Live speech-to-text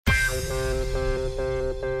Look,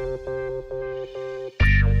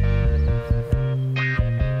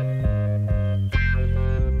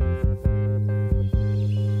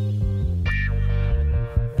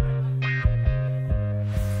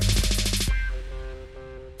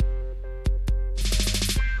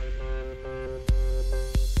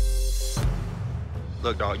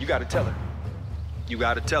 dog, you gotta tell her. You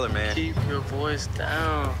gotta tell her, man. Keep your voice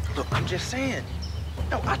down. Look, I'm just saying.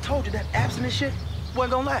 No, I told you that abstinence shit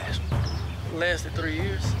wasn't gonna last. It lasted 3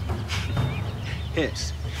 years.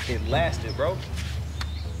 Hence, it lasted, bro.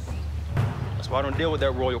 That's why I don't deal with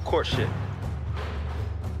that royal court shit.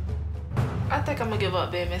 I think I'm gonna give up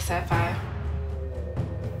being Miss Sapphire.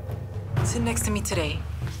 Sit next to me today.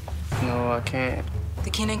 No, I can't. The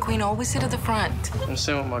king and queen always sit at the front. I'm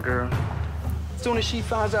sitting with my girl. As soon as she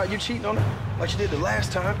finds out you cheating on her, like you did the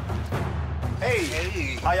last time.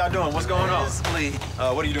 Hey, how y'all doing? What's going on?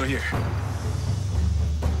 What are you doing here?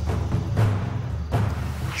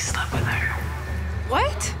 He slept with her.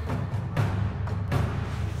 What?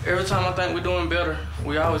 Every time I think we're doing better,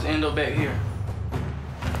 we always end up back here.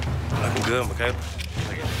 Looking good, Kayla.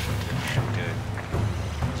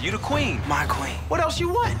 Good. You the queen. My queen. What else you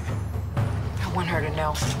want? I want her to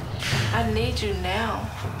know. I need you now.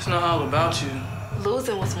 It's not all about you.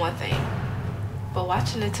 Losing was one thing, but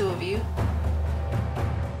watching the two of you.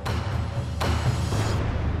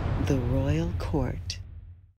 The Royal Court.